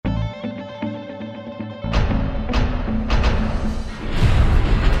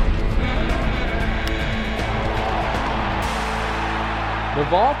The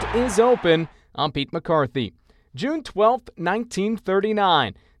vault is open. I'm Pete McCarthy. June 12th,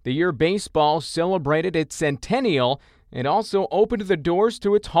 1939, the year baseball celebrated its centennial. It also opened the doors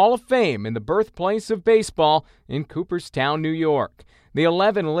to its Hall of Fame in the birthplace of baseball in Cooperstown, New York. The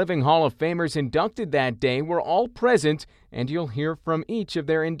 11 living Hall of Famers inducted that day were all present, and you'll hear from each of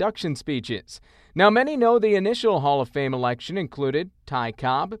their induction speeches. Now, many know the initial Hall of Fame election included Ty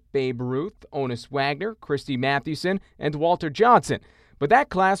Cobb, Babe Ruth, Honus Wagner, Christy Mathewson, and Walter Johnson. But that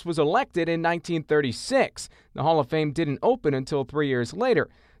class was elected in 1936. The Hall of Fame didn't open until 3 years later.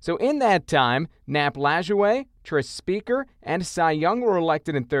 So in that time, Nap Lajoie, Tris Speaker, and Cy Young were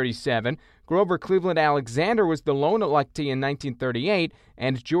elected in 37. Grover Cleveland Alexander was the lone electee in 1938,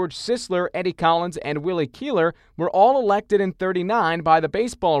 and George Sisler, Eddie Collins, and Willie Keeler were all elected in 39 by the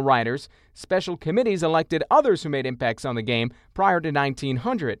baseball writers. Special committees elected others who made impacts on the game prior to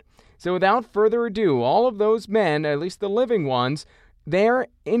 1900. So without further ado, all of those men, at least the living ones, there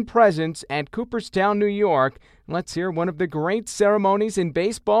in presence at Cooperstown, New York. Let's hear one of the great ceremonies in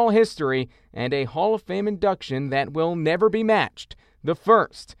baseball history and a Hall of Fame induction that will never be matched. The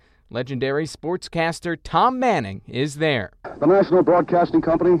first. Legendary sportscaster Tom Manning is there. The National Broadcasting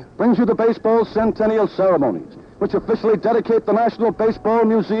Company brings you the baseball centennial ceremonies, which officially dedicate the National Baseball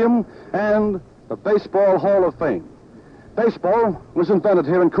Museum and the Baseball Hall of Fame. Baseball was invented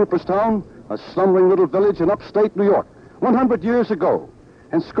here in Cooperstown, a slumbering little village in upstate New York, 100 years ago,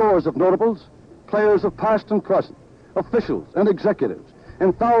 and scores of notables, players of past and present, officials and executives,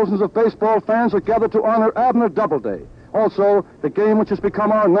 and thousands of baseball fans are gathered to honor Abner Doubleday, also the game which has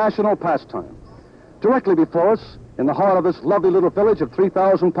become our national pastime. Directly before us, in the heart of this lovely little village of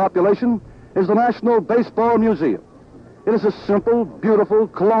 3,000 population, is the National Baseball Museum. It is a simple, beautiful,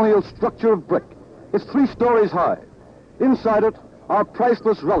 colonial structure of brick. It's 3 stories high. Inside it are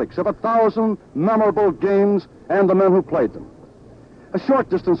priceless relics of 1,000 memorable games and the men who played them. A short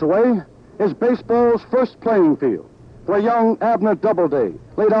distance away is baseball's first playing field, where young Abner Doubleday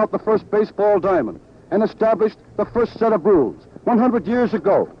laid out the first baseball diamond and established the first set of rules 100 years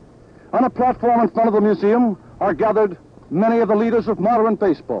ago. On a platform in front of the museum are gathered many of the leaders of modern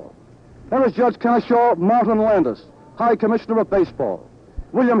baseball. There is Judge Kennesaw Mountain Landis, High Commissioner of Baseball;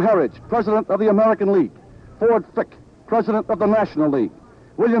 William Herridge, President of the American League; Ford Frick, President of the National League;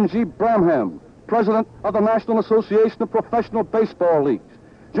 William G. Bramham, President of the National Association of Professional Baseball Leagues;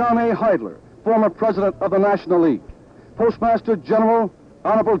 John A. Heidler, former President of the National League; Postmaster General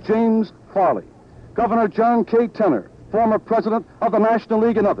Honorable James Farley; Governor John K. Tenner, former President of the National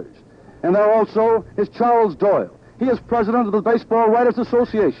League, and others. And there also is Charles Doyle. He is President of the Baseball Writers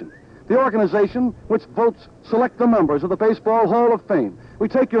Association, the organization which votes select the members of the Baseball Hall of Fame. We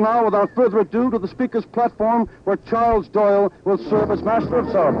take you now, without further ado, to the speaker's platform where Charles Doyle will serve as Master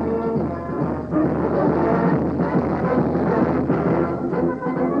of Ceremonies.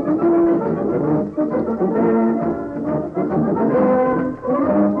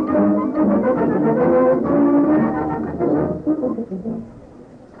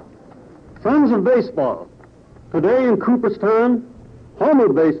 Friends of baseball, today in Cooperstown, home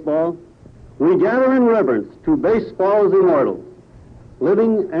of baseball, we gather in reverence to baseball's immortals,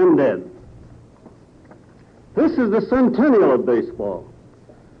 living and dead. This is the centennial of baseball.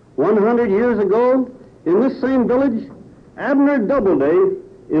 100 years ago, in this same village, Abner Doubleday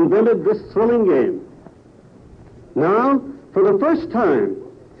invented this thrilling game. Now, for the first time,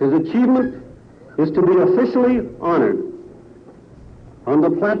 his achievement is to be officially honored. On the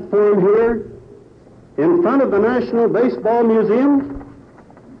platform here, in front of the National Baseball Museum,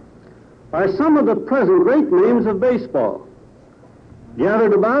 are some of the present great names of baseball.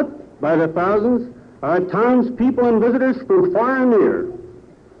 Gathered about by the thousands are townspeople and visitors from far and near,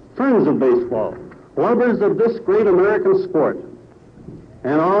 friends of baseball, lovers of this great American sport.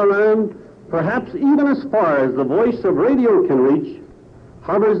 And all around, perhaps even as far as the voice of radio can reach,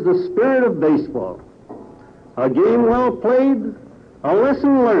 hovers the spirit of baseball. A game well played, a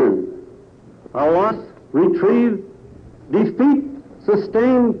lesson learned, a loss retrieved, defeat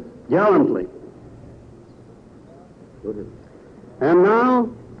sustained gallantly. And now,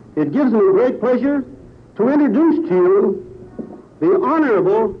 it gives me great pleasure to introduce to you the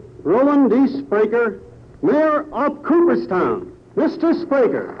Honorable Roland D. Spraker, Mayor of Cooperstown. Mr.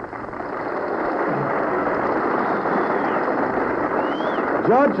 Spraker.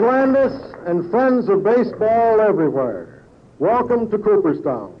 Judge Landis and friends of baseball everywhere, welcome to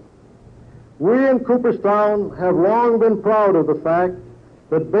Cooperstown. We in Cooperstown have long been proud of the fact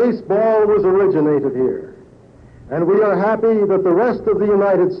that baseball was originated here. And we are happy that the rest of the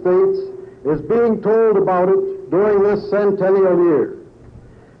United States is being told about it during this centennial year.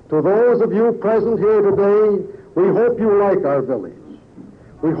 To those of you present here today, we hope you like our village.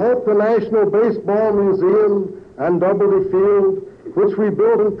 We hope the National Baseball Museum and Doubleday Field, which we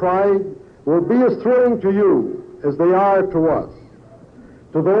built in pride, will be as thrilling to you as they are to us.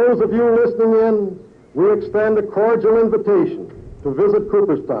 To those of you listening in, we extend a cordial invitation to visit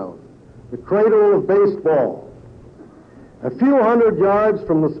Cooperstown, the cradle of baseball. A few hundred yards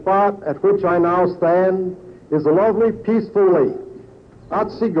from the spot at which I now stand is a lovely, peaceful lake,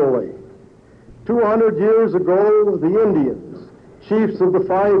 Otsego Lake. 200 years ago, the Indians, chiefs of the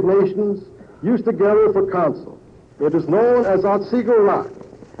Five Nations, used to gather for council. It is known as Otsego Rock,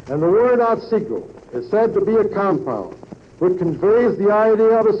 and the word Otsego is said to be a compound which conveys the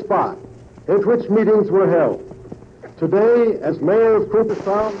idea of a spot at which meetings were held. Today, as mayor of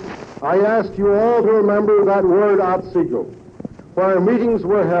Cooperstown, I ask you all to remember that word Otsego, where meetings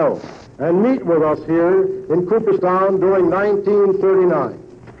were held, and meet with us here in Cooperstown during 1939.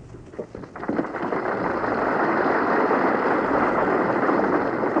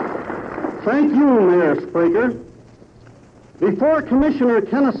 Thank you, Mayor Spraker. Before Commissioner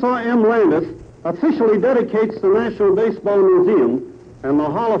Kennesaw M. Landis officially dedicates the National Baseball Museum and the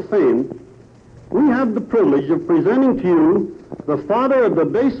Hall of Fame, we have the privilege of presenting to you the father of the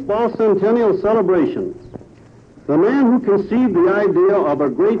baseball centennial celebrations, the man who conceived the idea of a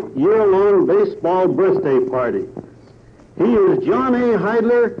great year-long baseball birthday party. He is John A.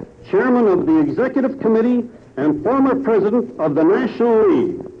 Heidler, chairman of the executive committee and former president of the National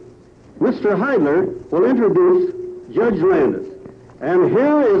League. Mr. Heidler will introduce Judge Landis. And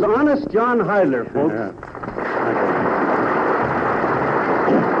here is honest John Heidler, folks.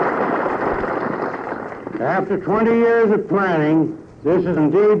 After 20 years of planning, this is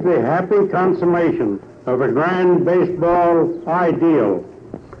indeed the happy consummation of a grand baseball ideal.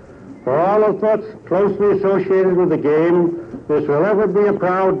 For all of us closely associated with the game, this will ever be a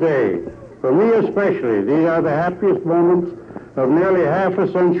proud day. For me especially, these are the happiest moments of nearly half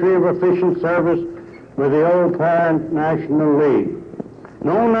a century of efficient service with the old parent National League.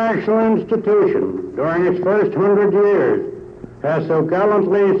 No national institution during its first 100 years has so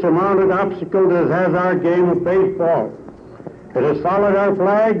gallantly surmounted obstacles as has our game of baseball. It has followed our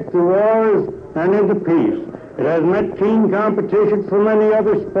flag through wars and into peace. It has met keen competition from many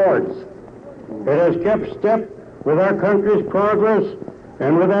other sports. It has kept step with our country's progress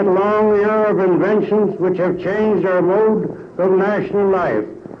and with that long era of inventions which have changed our mode of national life.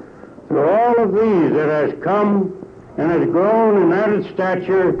 Through all of these, it has come and has grown in added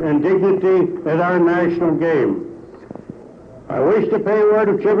stature and dignity as our national game. I wish to pay a word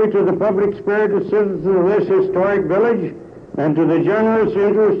of tribute to the public spirited citizens of this historic village and to the generous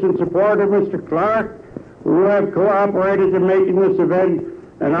interest and support of Mr. Clark, who have cooperated in making this event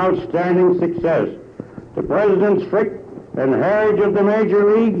an outstanding success. To Presidents Frick and Harridge of the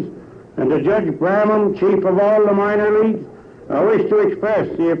major leagues, and to Judge Bramham, chief of all the minor leagues, I wish to express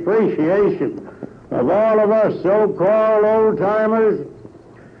the appreciation of all of us so-called old-timers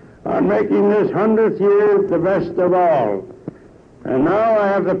on making this 100th year the best of all. And now I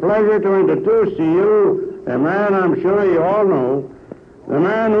have the pleasure to introduce to you a man I'm sure you all know, the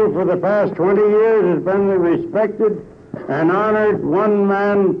man who for the past 20 years has been the respected and honored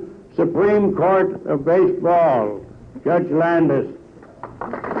one-man Supreme Court of Baseball, Judge Landis. This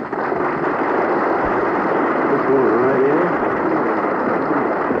one right here.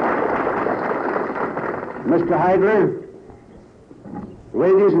 Mr. Heidler,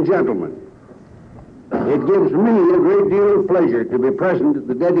 ladies and gentlemen, it gives me a great deal of pleasure to be present at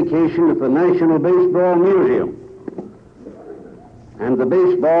the dedication of the National Baseball Museum and the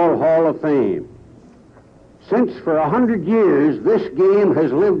Baseball Hall of Fame. Since for 100 years this game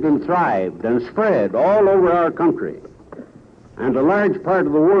has lived and thrived and spread all over our country and a large part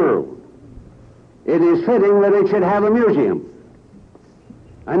of the world, it is fitting that it should have a museum,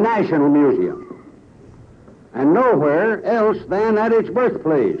 a national museum. And nowhere else than at its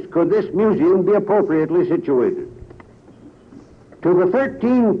birthplace could this museum be appropriately situated. To the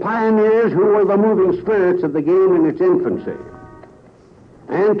 13 pioneers who were the moving spirits of the game in its infancy,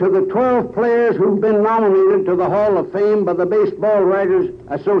 and to the 12 players who've been nominated to the Hall of Fame by the Baseball Writers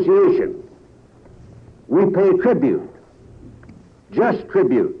Association, we pay tribute, just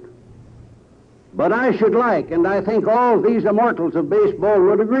tribute. But I should like, and I think all these immortals of baseball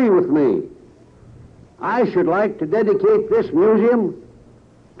would agree with me, I should like to dedicate this museum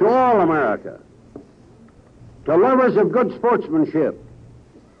to all America, to lovers of good sportsmanship,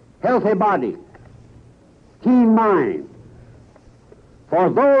 healthy body, keen mind, for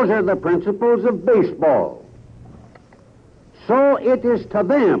those are the principles of baseball. So it is to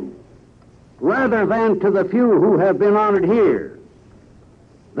them, rather than to the few who have been honored here,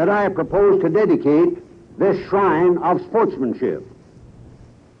 that I propose to dedicate this shrine of sportsmanship.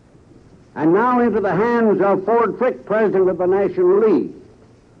 and now into the hands of Ford Frick, President of the National League,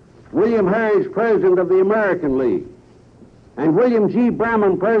 William Harris, President of the American League, and William G.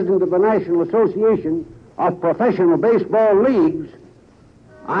 Bramman, President of the National Association of Professional Baseball Leagues,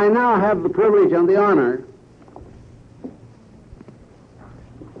 I now have the privilege and the honor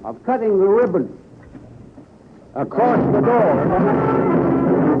of cutting the ribbon across the door.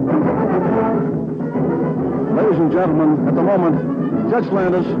 Ladies and gentlemen, at the moment, Judge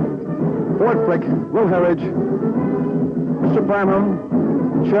Landis, Ford Frick, Will Herridge, Mr.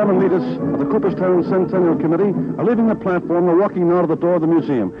 Bramham, Chairman Leadus of the Cooperstown Centennial Committee are leaving the platform. They're walking now to the door of the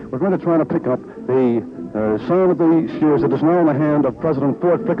museum. We're going to try to pick up the sign of the shears that is now in the hand of President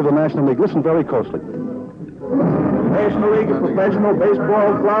Ford Frick of the National League. Listen very closely. National League of Professional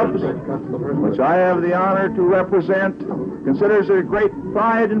Baseball Clubs, which I have the honor to represent, considers it a great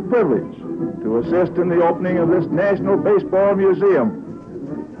pride and privilege to assist in the opening of this National Baseball Museum.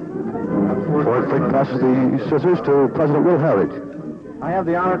 Ford Frick passes the scissors to President Will Herridge. I have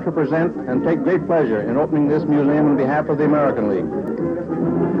the honor to present and take great pleasure in opening this museum on behalf of the American League.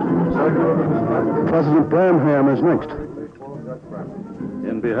 President Bramham is next.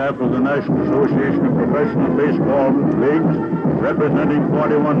 In behalf of the National Association of Professional Baseball Leagues, representing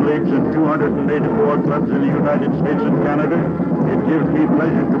 41 leagues and 284 clubs in the United States and Canada, it gives me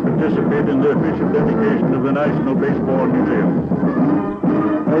pleasure to participate in the official dedication of the National Baseball Museum.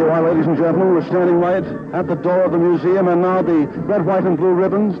 There you are, ladies and gentlemen. We're standing right at the door of the museum, and now the red, white, and blue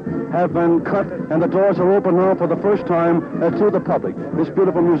ribbons have been cut, and the doors are open now for the first time to the public. This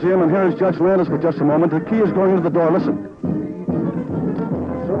beautiful museum, and here is Judge Landis for just a moment. The key is going into the door. Listen.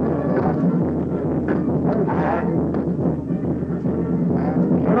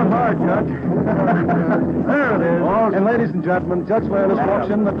 Hard, Judge. There it is. And ladies and gentlemen, Judge Landis walks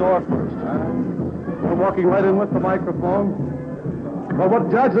in the door first. We're walking right in with the microphone. Well,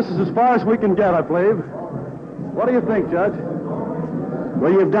 Judge, this is as far as we can get, I believe. What do you think, Judge?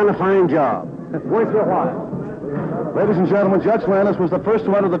 Well, you've done a fine job. Worth your while. Ladies and gentlemen, Judge Landis was the first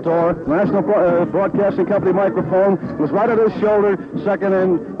to enter the door. The National Broadcasting Company microphone was right at his shoulder, second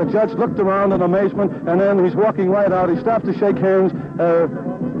in. The judge looked around in amazement, and then he's walking right out. He stopped to shake hands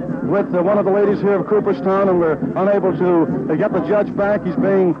with one of the ladies here of Cooperstown, and we're unable to get the judge back. He's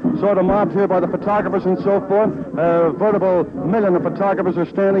being sort of mobbed here by the photographers and so forth. A veritable million of photographers are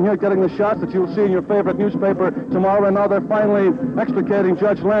standing here getting the shots that you'll see in your favorite newspaper tomorrow, and now they're finally extricating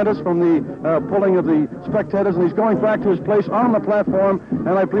Judge Landis from the pulling of the spectators, and he's going back to his place on the platform,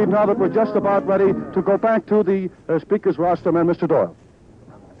 and I believe now that we're just about ready to go back to the speaker's rostrum and Mr. Doyle.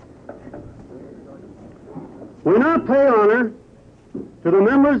 We now pay honor to the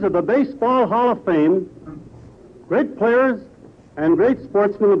members of the Baseball Hall of Fame, great players and great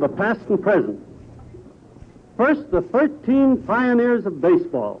sportsmen of the past and present. First, the 13 pioneers of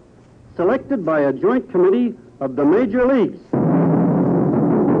baseball, selected by a joint committee of the major leagues.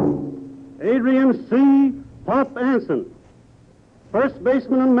 Adrian C. Pop Anson, first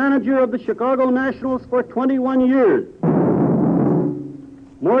baseman and manager of the Chicago Nationals for 21 years.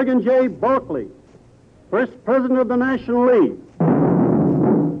 Morgan J. Bulkley, first president of the National League.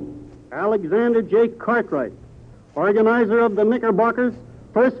 Alexander J. Cartwright, organizer of the Knickerbockers'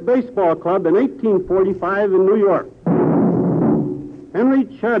 first baseball club in 1845 in New York. Henry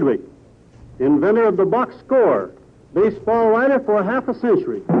Chadwick, inventor of the box score, baseball writer for half a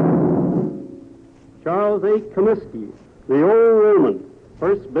century. Charles A. Comiskey, the old Roman,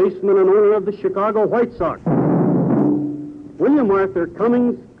 first baseman and owner of the Chicago White Sox. William Arthur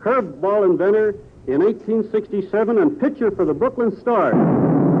Cummings, curveball inventor in 1867 and pitcher for the Brooklyn Stars.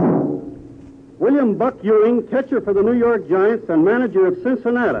 William Buck Ewing, catcher for the New York Giants and manager of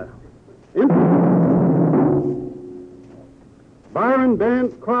Cincinnati. Byron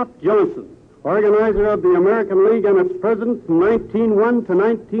Bancroft Johnson, organizer of the American League and its president from 1901 to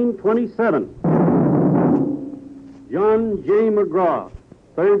 1927. John J. McGraw,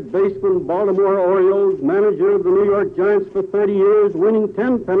 third baseman, Baltimore Orioles, manager of the New York Giants for 30 years, winning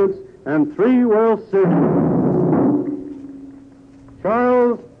 10 pennants and 3 World Series.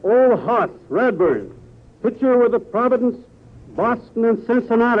 Charles O. Haas Radburn, pitcher with the Providence, Boston, and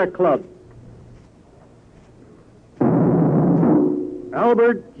Cincinnati clubs.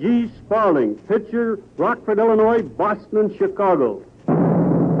 Albert G. Spaulding, pitcher, Rockford, Illinois, Boston, and Chicago.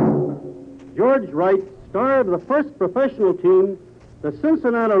 George Wright, star of the first professional team, the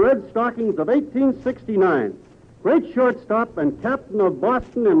Cincinnati Red Stockings of 1869, great shortstop and captain of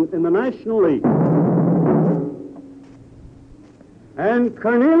Boston in the National League. And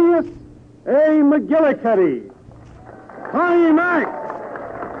Cornelius A. McGillicuddy, Connie Mack,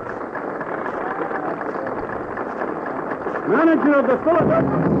 manager of the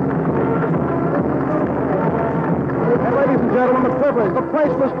Philadelphia. And ladies and gentlemen, the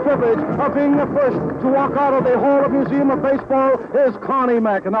priceless privilege of being the first to walk out of the Hall of Museum of Baseball is Connie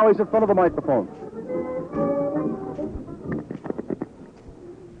Mack. And now he's in front of the microphone.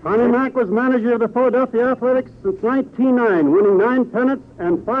 Connie Mack was manager of the Philadelphia Athletics since 1909, winning 9 pennants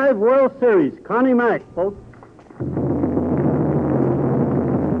and 5 World Series. Connie Mack, folks.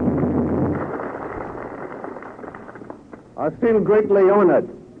 I feel greatly honored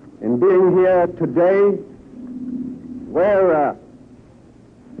in being here today where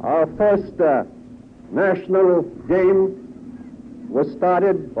our first national game was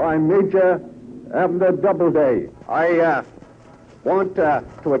started by Major Abner Doubleday. I want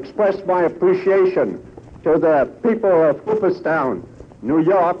to express my appreciation to the people of Cooperstown, New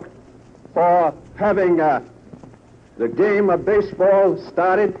York, for having the game of baseball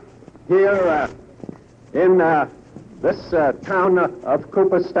started here in this town of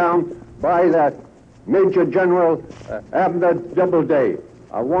Cooperstown by the Major General Abner Doubleday.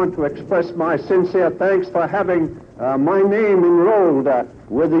 I want to express my sincere thanks for having my name enrolled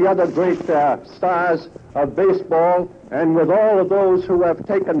with the other great stars of baseball and with all of those who have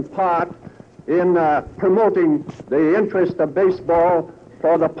taken part in promoting the interest of baseball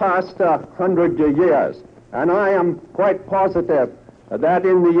for the past 100 years. And I am quite positive that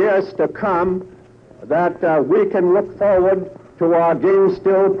in the years to come that we can look forward to our game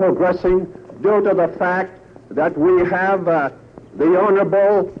still progressing due to the fact that we have the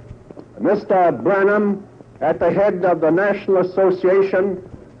Honorable Mr. Branham at the head of the National Association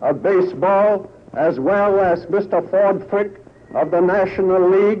of Baseball, as well as Mr. Ford Frick of the National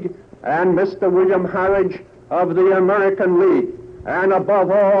League and Mr. William Harridge of the American League. And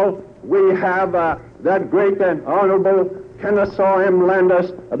above all, we have that great and honorable Kennesaw M.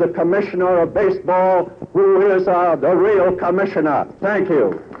 Landis, the Commissioner of Baseball, who is the real commissioner. Thank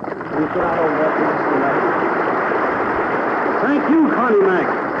you. Thank you, Connie Mack.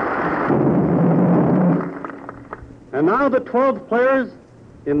 And now the 12 players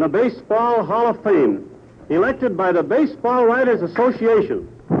in the Baseball Hall of Fame, elected by the Baseball Writers Association.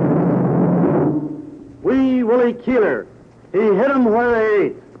 Wee Willie Keeler. He hit 'em where they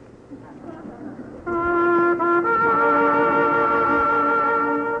ate.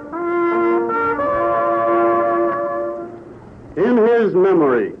 In his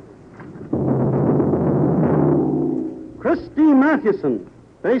memory, Christy Mathewson,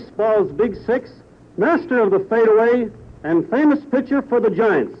 baseball's Big Six, master of the fadeaway, and famous pitcher for the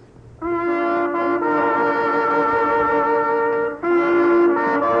Giants.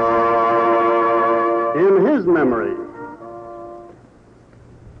 In his memory,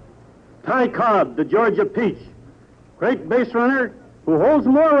 Ty Cobb, the Georgia Peach, great base runner who holds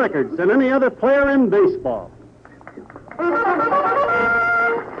more records than any other player in baseball.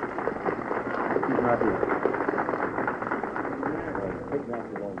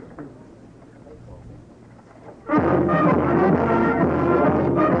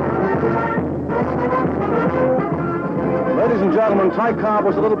 Ladies and gentlemen, Ty Cobb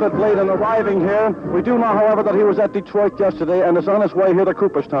was a little bit late in arriving here. We do know, however, that he was at Detroit yesterday and is on his way here to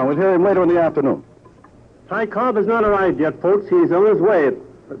Cooperstown. We'll hear him later in the afternoon. Ty Cobb has not arrived yet, folks. He's on his way,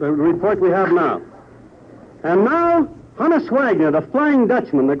 the report we have now. And now, Hannes Wagner, the Flying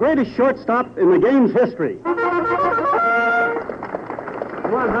Dutchman, the greatest shortstop in the game's history.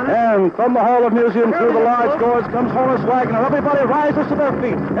 And from the Hall of Museum through the large doors comes Hannes Wagner. Everybody rises to their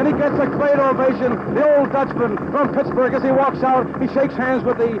feet, and he gets a great ovation. The old Dutchman from Pittsburgh, as he walks out, he shakes hands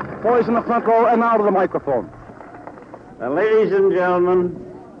with the boys in the front row, and now to the microphone. Ladies and gentlemen,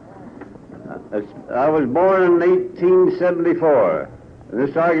 I was born in 1874.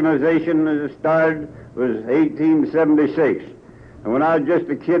 This organization, as it started, was 1876. And when I was just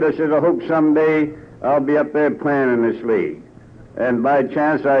a kid, I said, I hope someday I'll be up there playing in this league. And by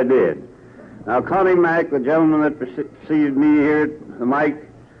chance, I did. Now, Connie Mack, the gentleman that preceded me here at the mic,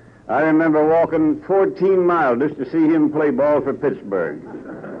 I remember walking 14 miles just to see him play ball for Pittsburgh.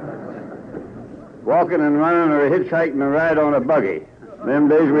 Walking and running or hitchhiking a ride on a buggy. Them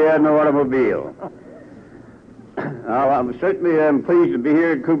days we had no automobile. Now, I'm certainly pleased to be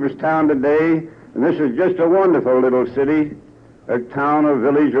here at Cooperstown today, and this is just a wonderful little city, or town or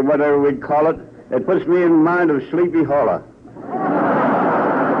village or whatever we'd call it. It puts me in mind of Sleepy Hollow.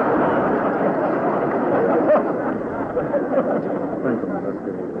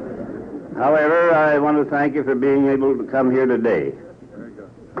 However, I want to thank you for being able to come here today.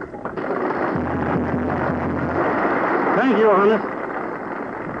 Thank you, Hannes.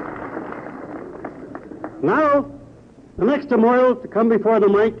 Now, the next memorial to come before the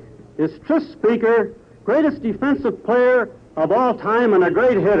mic is Tris Speaker, greatest defensive player of all time and a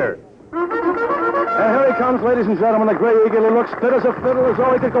great hitter. And here he comes, ladies and gentlemen, the Gray Eagle. He looks fit as a fiddle, as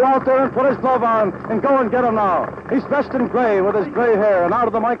though he could go out there and put his glove on and go and get him now. He's dressed in gray with his gray hair and out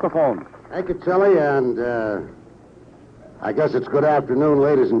of the microphone. Thank you, Tilly, and I guess it's good afternoon,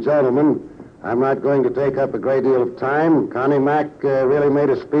 ladies and gentlemen. I'm not going to take up a great deal of time. Connie Mack really made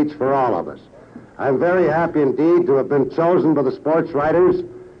a speech for all of us. I'm very happy indeed to have been chosen by the sports writers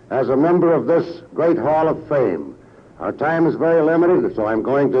as a member of this great Hall of Fame. Our time is very limited, so I'm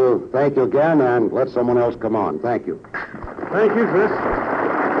going to thank you again and let someone else come on. Thank you. Thank you, Chris.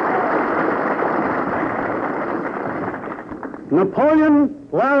 Napoleon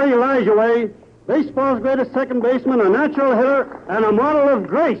Larry Lajoie, baseball's greatest second baseman, a natural hitter, and a model of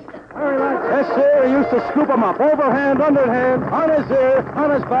grace. Yes, sir. He used to scoop him up, overhand, underhand, on his ear, on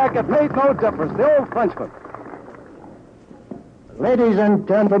his back. It made no difference. The old Frenchman. Ladies and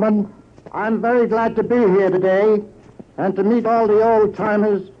gentlemen, I'm very glad to be here today and to meet all the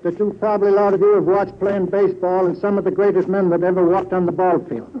old-timers that you probably, a lot of you, have watched playing baseball and some of the greatest men that ever walked on the ball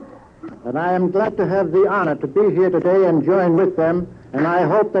field. And I am glad to have the honor to be here today and join with them, and I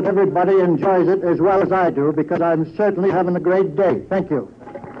hope that everybody enjoys it as well as I do, because I'm certainly having a great day. Thank you.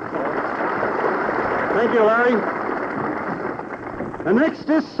 Thank you, Larry. The next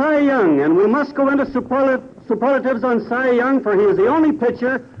is Cy Young, and we must go into superlatives on Cy Young, for he is the only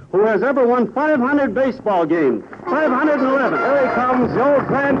pitcher who has ever won 500 baseball games. 511. Here he comes, the old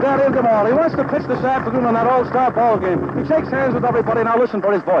granddaddy of them all. He wants to pitch this afternoon on that all-star ball game. He shakes hands with everybody. Now listen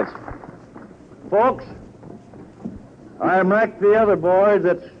for his voice. Folks, I'm like the other boy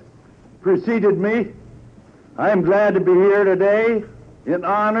that's preceded me. I'm glad to be here today in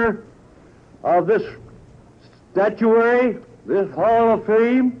honor of this statuary, this Hall of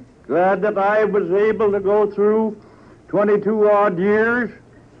Fame. Glad that I was able to go through 22-odd years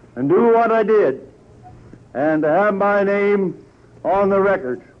and do what I did, and to have my name on the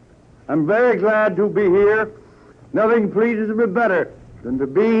record. I'm very glad to be here. Nothing pleases me better than to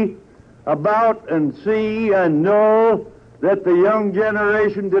be about and see and know that the young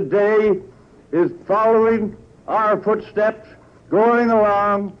generation today is following our footsteps, going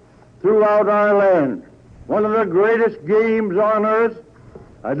along throughout our land. One of the greatest games on earth.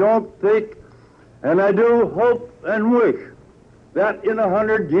 I don't think, and I do hope and wish, that in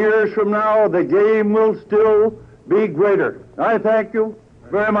 100 years from now, the game will still be greater. I thank you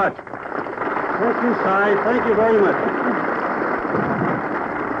very much. Thank you, Cy. Thank you very much.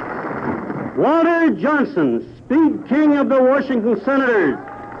 Walter Johnson, speed king of the Washington Senators.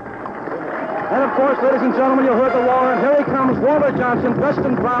 And of course, ladies and gentlemen, you heard the law, and here he comes, Walter Johnson, dressed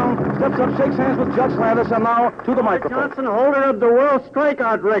in brown, steps up, shakes hands with Judge Landis, and now to the microphone. Johnson, holder of the world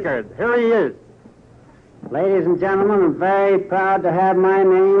strikeout record. Here he is. Ladies and gentlemen, I'm very proud to have my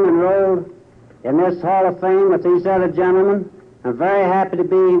name enrolled in this Hall of Fame with these other gentlemen. I'm very happy to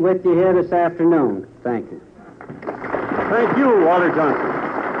be with you here this afternoon. Thank you. Thank you, Walter Johnson.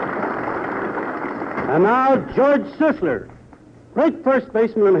 And now, George Sisler, great first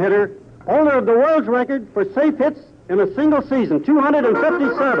baseman and hitter, holder of the world's record for safe hits in a single season,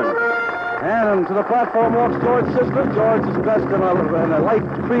 257. And to the platform walks George Sisler. George is dressed in a light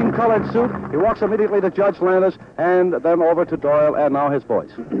cream-colored suit. He walks immediately to Judge Landis and then over to Doyle, and now his voice.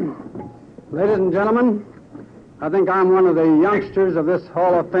 Ladies and gentlemen, I think I'm one of the youngsters of this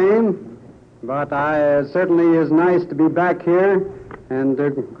Hall of Fame, but certainly is nice to be back here and to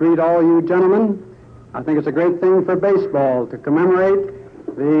greet all you gentlemen. I think it's a great thing for baseball to commemorate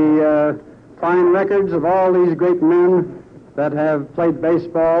the fine records of all these great men that have played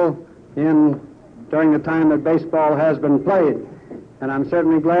baseball during the time that baseball has been played. And I'm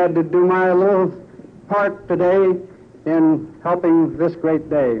certainly glad to do my little part today in helping this great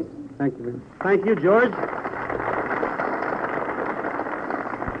day. Thank you. Thank you, George.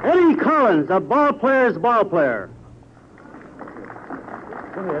 Eddie Collins, a ball player's ball player.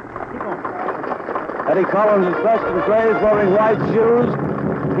 Go ahead. Keep on. Eddie Collins is dressed in gray, wearing white shoes.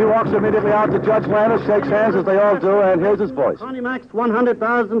 He walks immediately out to Judge Landis, shakes hands as they all do, and here's his voice. Connie Mack's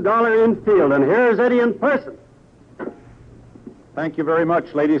 $100,000 infield, and here's Eddie in person. Thank you very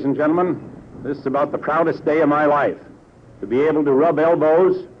much, ladies and gentlemen. This is about the proudest day of my life. To be able to rub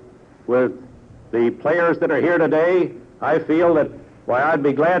elbows with the players that are here today, I feel that, why, I'd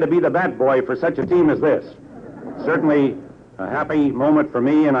be glad to be the bat boy for such a team as this. Certainly a happy moment for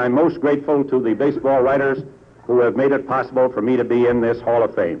me, and I'm most grateful to the baseball writers who have made it possible for me to be in this Hall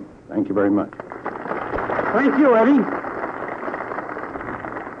of Fame. Thank you very much. Thank you, Eddie.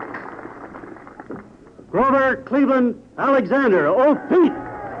 Grover Cleveland Alexander. Oh, Pete.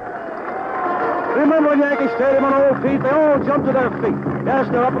 Remember in Yankee Stadium and Old Pete, they all jump to their feet. Yes,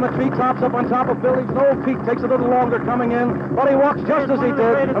 they're up in the treetops, up on top of buildings, and Old Pete takes a little longer coming in, but he walks just as he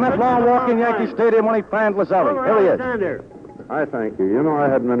did on that long walk in Yankee Stadium when he fanned Lazzelli. Here he is. I thank you. You know, I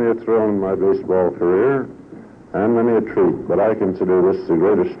had many a thrill in my baseball career, and many a treat, but I consider this the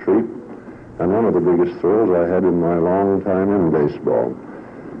greatest treat, and one of the biggest thrills I had in my long time in baseball.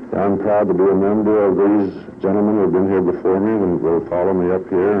 I'm proud to be a member of these gentlemen who have been here before me and will follow me up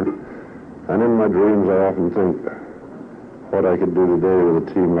here. And in my dreams, I often think what I could do today with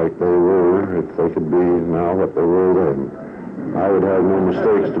a team like they were, if they could be now what they were then. I would have no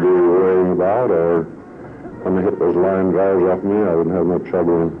mistakes to be worrying about, or when they hit those line drives off me, I wouldn't have no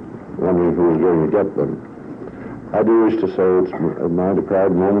trouble wondering who was going to get them. I do wish to say it's a mighty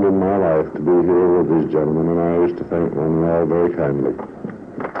proud moment in my life to be here with these gentlemen, and I wish to thank one and all very kindly.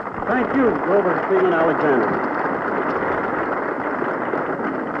 Thank you, Grover Freeman Alexander.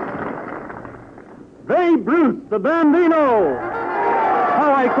 Babe Ruth, the Bambino.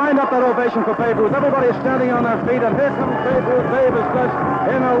 How I climbed up that ovation for Babe Ruth. Everybody is standing on their feet, and here comes Babe Ruth. Babe is dressed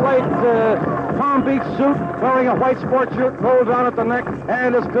in a white Palm Beach suit, wearing a white sports shirt, rolled down at the neck,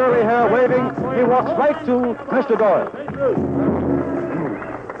 and his curly hair waving. He walks right to Mr. Doyle.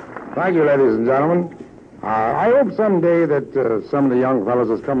 Thank you, ladies and gentlemen. I hope someday that some of the young fellows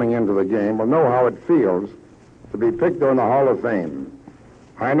that's coming into the game will know how it feels to be picked on the Hall of Fame.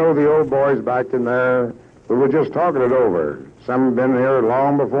 I know the old boys back in there who were just talking it over. Some have been here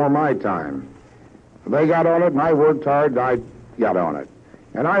long before my time. They got on it, and I worked hard, and I got on it.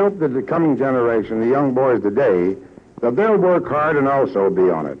 And I hope that the coming generation, the young boys today, that they'll work hard and also be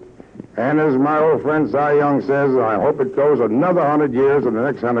on it. And as my old friend Cy Young says, I hope it goes another 100 years, and the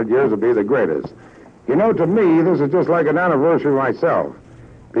next 100 years will be the greatest. You know, to me, this is just like an anniversary myself,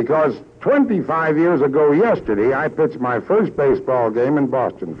 because 25 years ago yesterday, I pitched my first baseball game in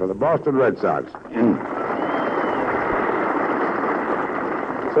Boston for the Boston Red Sox.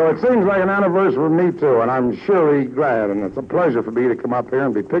 So it seems like an anniversary for me, too, and I'm surely glad, and it's a pleasure for me to come up here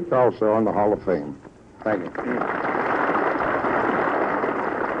and be picked also on the Hall of Fame. Thank you.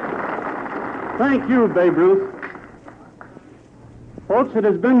 Thank you, Babe Ruth. Folks, it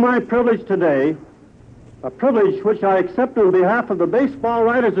has been my privilege today, a privilege which I accept on behalf of the Baseball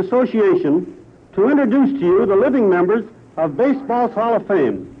Writers Association, to introduce to you the living members of Baseball's Hall of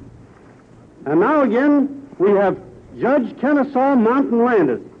Fame. And now again, we have Judge Kennesaw Mountain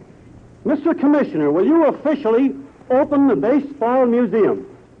Landis. Mr. Commissioner, will you officially open the Baseball Museum?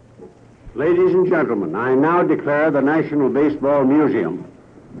 Ladies and gentlemen, I now declare the National Baseball Museum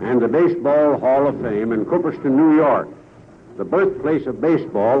and the Baseball Hall of Fame in Cooperstown, New York, the birthplace of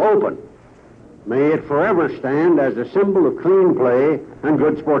baseball, open. May it forever stand as a symbol of clean play and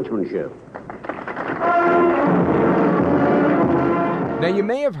good sportsmanship. Now, you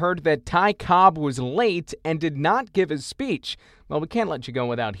may have heard that Ty Cobb was late and did not give his speech. Well, we can't let you go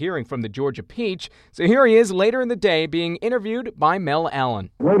without hearing from the Georgia Peach, so here he is later in the day being interviewed by Mel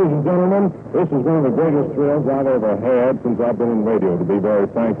Allen. Ladies and gentlemen, this is one of the greatest thrills I've ever had since I've been in radio, to be very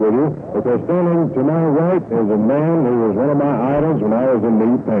frank with you, because standing to my right is a man who was one of my idols when I was in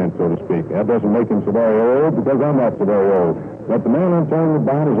knee pants, so to speak. That doesn't make him so very old, because I'm not so very old. But the man I'm talking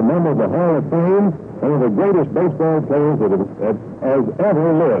about is a member of the Hall of Fame, one of the greatest baseball players that has ever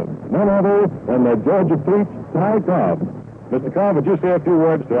lived. None other than the Georgia Peach, Ty Cobb. Mr. Cobb, would you say a few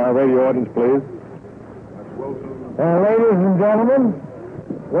words to our radio audience, please? Ladies and gentlemen,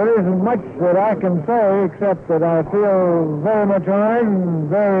 there isn't much that I can say except that I feel very much honored and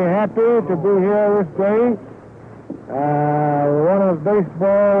very happy to be here this day. One of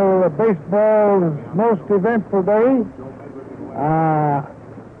baseball's most eventful days.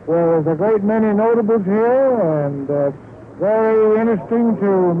 There's a great many notables here, and it's very interesting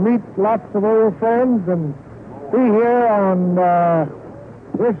to meet lots of old friends and be here on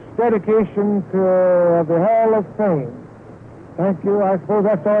this dedication to the Hall of Fame. Thank you. I suppose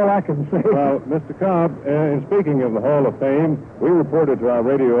that's all I can say. Well, Mr. Cobb, in speaking of the Hall of Fame, we reported to our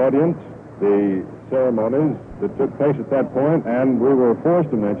radio audience the ceremonies that took place at that point, and we were forced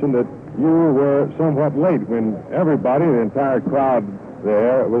to mention that you were somewhat late when everybody, the entire crowd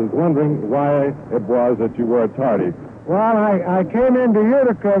there, was wondering why it was that you were tardy. Well, I came into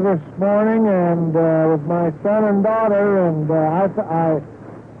Utica this morning and with my son and daughter, and I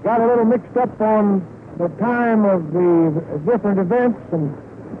got a little mixed up on the time of the different events, and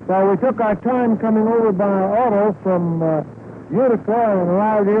so we took our time coming over by auto from Utica and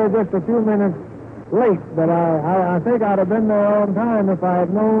arrived here just a few minutes late. But I think I'd have been there on time if I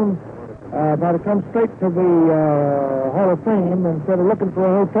had known about to come straight to the Hall of Fame instead of looking for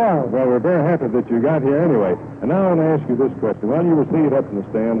a hotel. Well, we're very happy that you got here anyway. And now I want to ask you this question. While you were seated up in the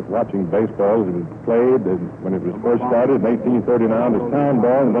stands watching baseball as it was played when it was first started in 1839 as town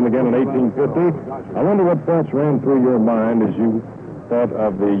ball and then again in 1850, I wonder what thoughts ran through your mind as you thought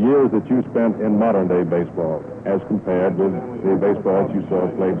of the years that you spent in modern-day baseball as compared with the baseball that you saw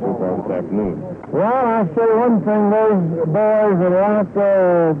played so far this afternoon. Well, I say one thing, those boys that are out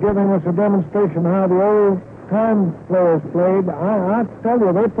there giving us a demonstration of how the old-time players played, I tell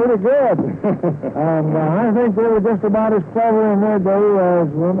you, they're pretty good. And I think they were just about as clever in their day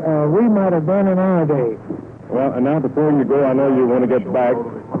as we might have been in our day. Well, and now before you go, I know you want to get back.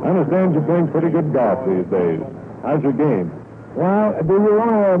 I understand you're playing pretty good golf these days. How's your game? Well, do you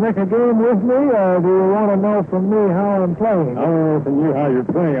want to make a game with me, or do you want to know from me how I'm playing? I want to know from you how you're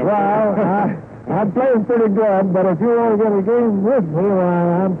playing. Well, I'm playing pretty good, but if you want to get a game with me, well,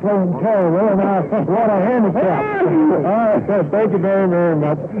 I'm playing terrible, and I want a handicap. All right, thank you very, very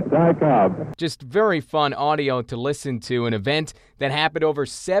much. Ty Cobb. Just very fun audio to listen to, an event that happened over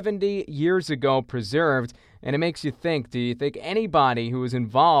 70 years ago preserved. And it makes you think, do you think anybody who was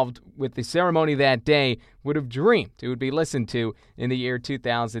involved with the ceremony that day would have dreamed it would be listened to in the year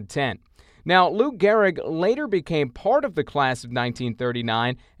 2010? Now, Lou Gehrig later became part of the class of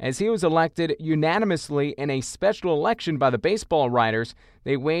 1939 as he was elected unanimously in a special election by the baseball writers.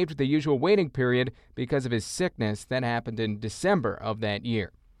 They waived the usual waiting period because of his sickness that happened in December of that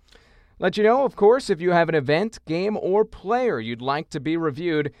year. Let you know, of course, if you have an event, game, or player you'd like to be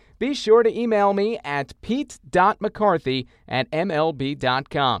reviewed, be sure to email me at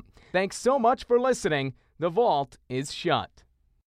pete.mccarthy@mlb.com. Thanks so much for listening. The vault is shut.